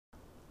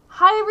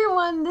Hi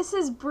everyone, this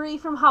is Bree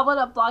from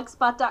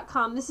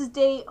hobbled.blogspot.com. This is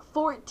day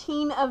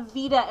 14 of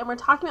VEDA, and we're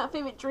talking about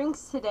favorite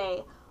drinks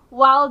today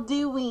while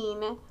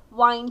doing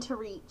wine to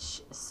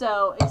reach.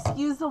 So,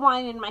 excuse the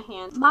wine in my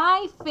hand.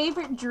 My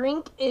favorite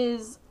drink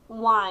is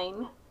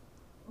wine,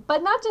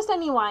 but not just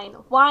any wine.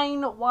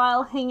 Wine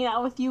while hanging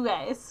out with you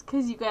guys,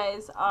 because you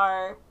guys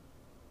are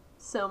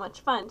so much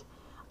fun.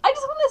 I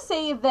just want to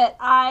say that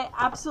I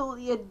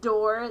absolutely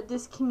adore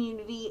this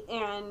community,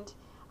 and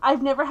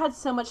I've never had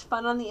so much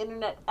fun on the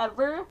internet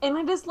ever, and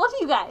I just love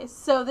you guys.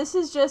 So this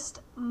is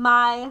just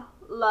my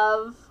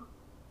love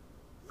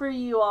for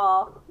you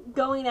all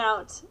going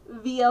out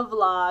via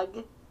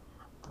vlog.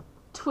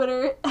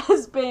 Twitter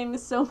has been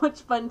so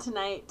much fun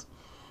tonight,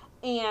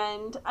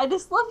 and I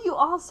just love you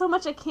all so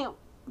much. I can't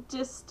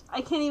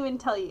even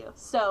tell you.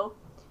 So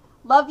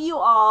love you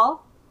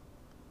all.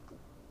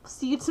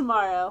 See you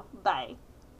tomorrow. Bye.